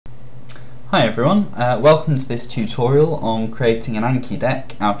Hi everyone, welcome to this tutorial on creating an Anki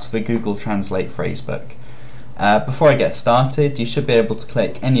deck out of a Google Translate phrasebook. Before I get started, you should be able to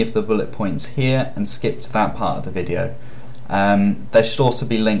click any of the bullet points here and skip to that part of the video. There should also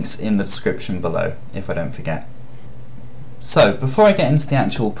be links in the description below, if I don't forget. So, before I get into the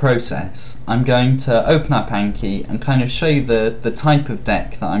actual process, I'm going to open up Anki and kind of show you the type of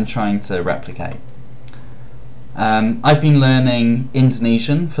deck that I'm trying to replicate. I've been learning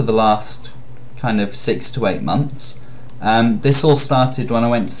Indonesian for the last kind of 6 to 8 months. This all started when I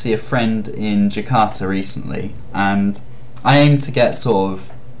went to see a friend in Jakarta recently, and I aim to get sort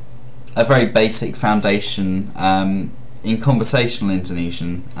of a very basic foundation in conversational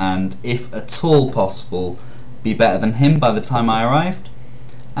Indonesian, and if at all possible be better than him by the time I arrived.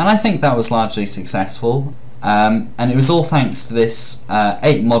 And I think that was largely successful, and it was all thanks to this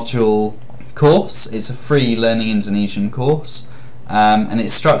 8-module course. It's a free learning Indonesian course, and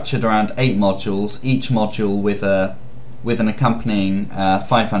it's structured around 8 modules, each module with an accompanying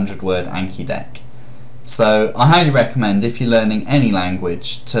 500-word Anki deck. So I highly recommend, if you're learning any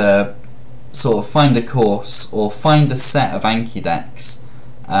language, to sort of find a course or find a set of Anki decks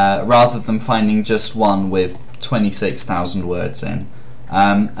rather than finding just one with 26,000 words in.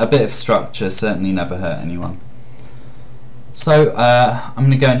 A bit of structure certainly never hurt anyone. So I'm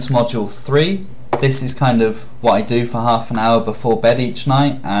going to go into module 3. This is kind of what I do for half an hour before bed each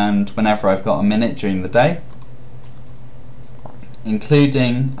night and whenever I've got a minute during the day,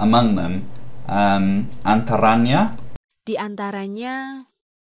 including among them antaranya. Di antaranya.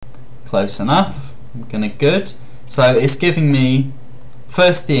 Close enough. I'm gonna good. So it's giving me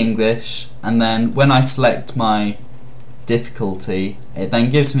first the English, and then when I select my difficulty, it then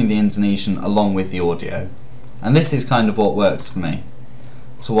gives me the Indonesian along with the audio. And this is kind of what works for me.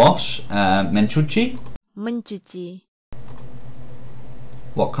 To wash, mencuci. Mencuci.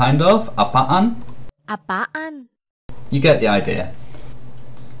 What kind of? Apaan? Apaan? You get the idea.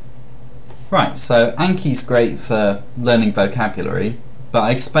 Right, so Anki's great for learning vocabulary, but I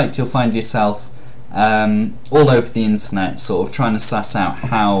expect you'll find yourself all over the internet sort of trying to suss out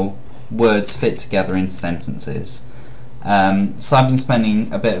how words fit together into sentences. So I've been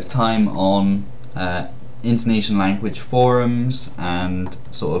spending a bit of time on Indonesian language forums and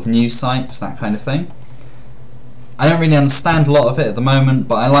sort of news sites, that kind of thing. I don't really understand a lot of it at the moment,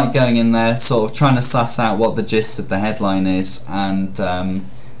 but I like going in there, sort of trying to suss out what the gist of the headline is and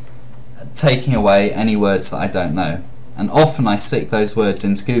taking away any words that I don't know. And often I stick those words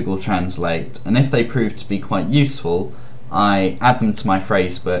into Google Translate, and if they prove to be quite useful, I add them to my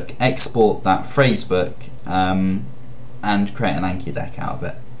phrasebook, export that phrasebook, and create an Anki deck out of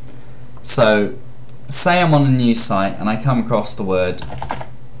it. So, say I'm on a news site and I come across the word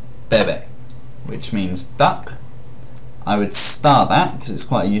bebek, which means duck. I would star that because it's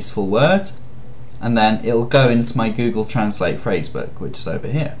quite a useful word, and then it'll go into my Google Translate phrasebook, which is over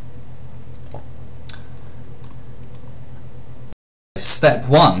here. Step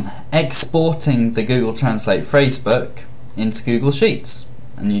 1, exporting the Google Translate phrasebook into Google Sheets,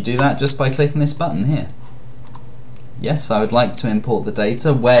 and you do that just by clicking this button here. Yes, I would like to import the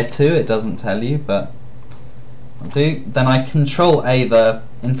data. Where to, it doesn't tell you, but I'll do. Then I Control-A the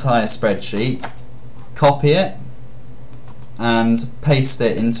entire spreadsheet, copy it, and paste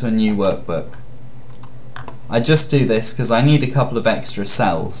it into a new workbook. I just do this because I need a couple of extra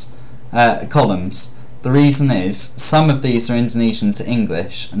columns. The reason is, some of these are Indonesian to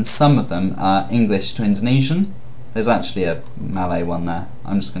English, and some of them are English to Indonesian. There's actually a Malay one there.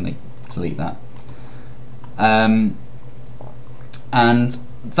 I'm just going to delete that. And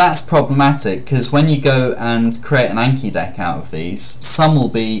that's problematic because when you go and create an Anki deck out of these, some will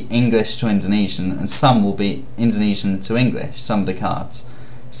be English to Indonesian and some will be Indonesian to English, some of the cards.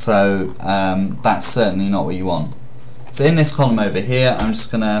 So that's certainly not what you want. So in this column over here, I'm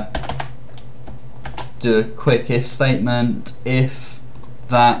just going to do a quick if statement. If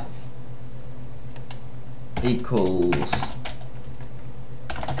that equals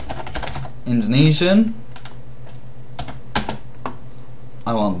Indonesian,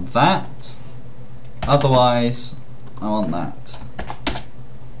 I want that, otherwise I want that.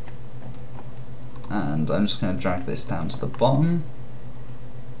 And I'm just going to drag this down to the bottom.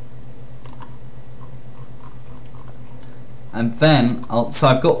 And then, so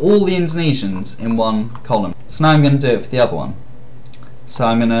I've got all the Indonesians in one column. So now I'm going to do it for the other one. So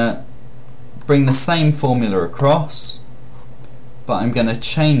I'm going to bring the same formula across, but I'm going to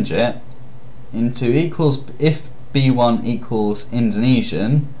change it into equals, if B1 equals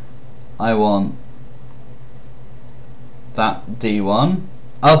Indonesian, I want that D1,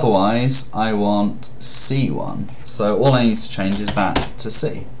 otherwise I want C1. So all I need to change is that to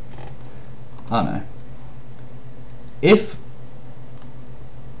C. oh no. If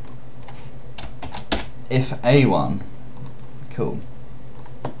A1, cool.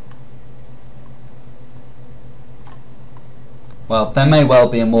 Well, there may well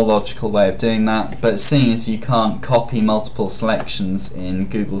be a more logical way of doing that, but seeing as you can't copy multiple selections in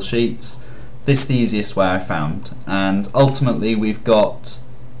Google Sheets, this is the easiest way I found. And ultimately we've got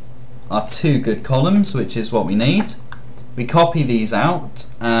our two good columns, which is what we need. We copy these out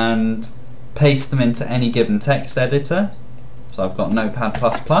and paste them into any given text editor. So I've got Notepad++.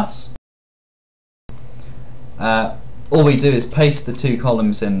 All we do is paste the two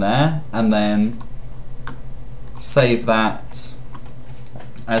columns in there and then save that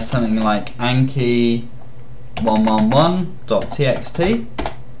as something like Anki 111.txt.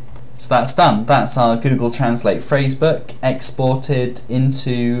 So that's done. That's our Google Translate phrasebook exported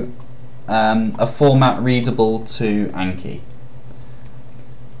into a format readable to Anki.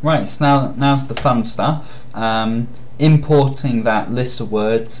 Right, so now's the fun stuff. Importing that list of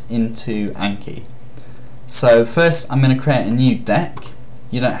words into Anki. So first I'm going to create a new deck.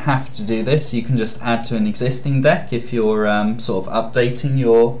 You don't have to do this, you can just add to an existing deck if you're sort of updating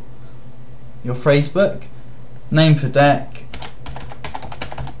your phrasebook. Name for deck,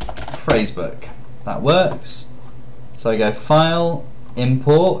 phrasebook. That works. So I go File,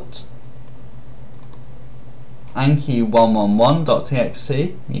 Import,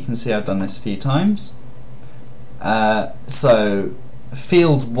 Anki111.txt. You can see I've done this a few times. So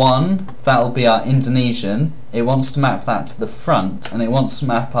field 1, that'll be our Indonesian. It wants to map that to the front, and it wants to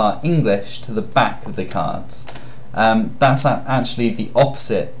map our English to the back of the cards. That's actually the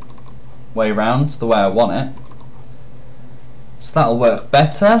opposite way round, the way I want it. So that'll work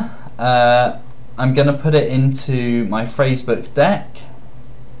better. I'm going to put it into my phrasebook deck,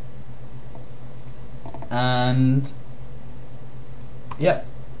 and yep,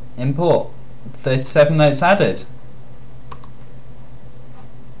 import. 37 notes added.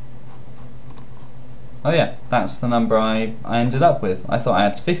 Oh yeah, that's the number I ended up with. I thought I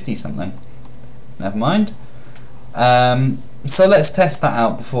had 50 something. Never mind. So let's test that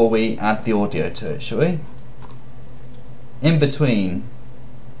out before we add the audio to it, shall we? In between.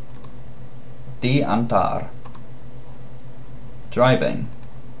 Di antar. Driving.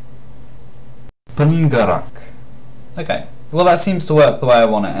 Penggerak. Okay, well that seems to work the way I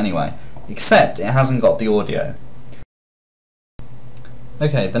want it anyway. Except it hasn't got the audio.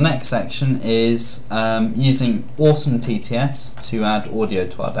 Okay, the next section is using AwesomeTTS to add audio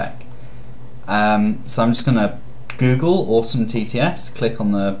to our deck. So I'm just going to Google AwesomeTTS, click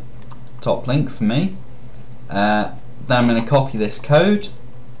on the top link for me. Then I'm going to copy this code,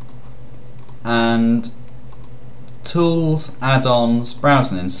 and Tools, Add-ons,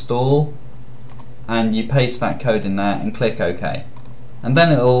 Browse and Install, and you paste that code in there and click OK. And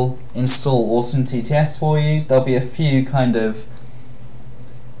then it'll install AwesomeTTS for you. There'll be a few kind of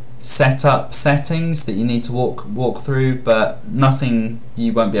setup settings that you need to walk through, but nothing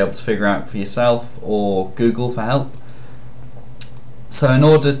you won't be able to figure out for yourself or Google for help. So in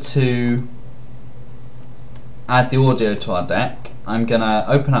order to add the audio to our deck, I'm going to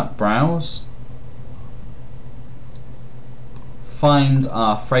open up Browse, find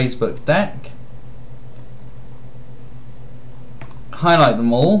our phrasebook deck, highlight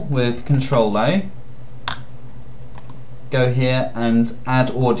them all with Ctrl-A, go here and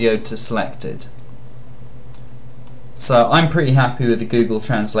add audio to selected. So I'm pretty happy with the Google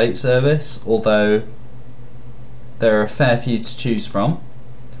Translate service, although there are a fair few to choose from.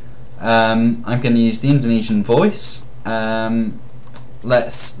 I'm going to use the Indonesian voice. Let's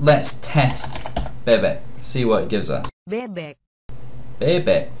test bebek, see what it gives us. Bebek.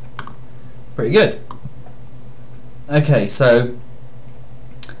 Bebek. Pretty good. Okay, so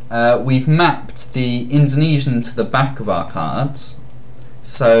we've mapped the Indonesian to the back of our cards,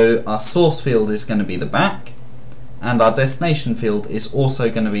 so our source field is going to be the back, and our destination field is also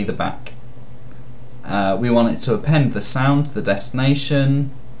going to be the back. We want it to append the sound to the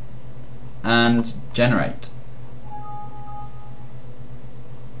destination and generate.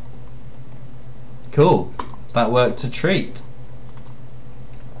 Cool, that worked a treat.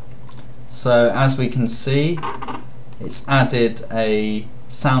 So as we can see, it's added a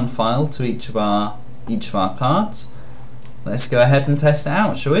sound file to each of our cards. Let's go ahead and test it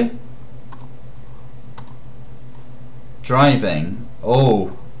out, shall we? Driving.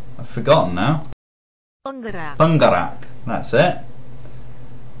 Oh, I've forgotten now. Penggerak. Penggerak. That's it.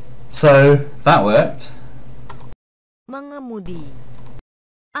 So that worked. Mengemudi.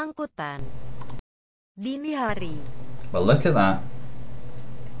 Angkutan. Dini hari. Well, look at that.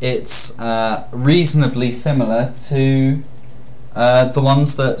 It's reasonably similar to The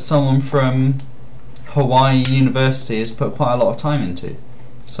ones that someone from Hawaii University has put quite a lot of time into.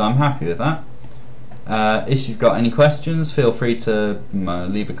 So I'm happy with that. If you've got any questions, feel free to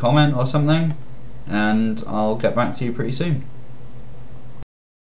leave a comment or something, and I'll get back to you pretty soon.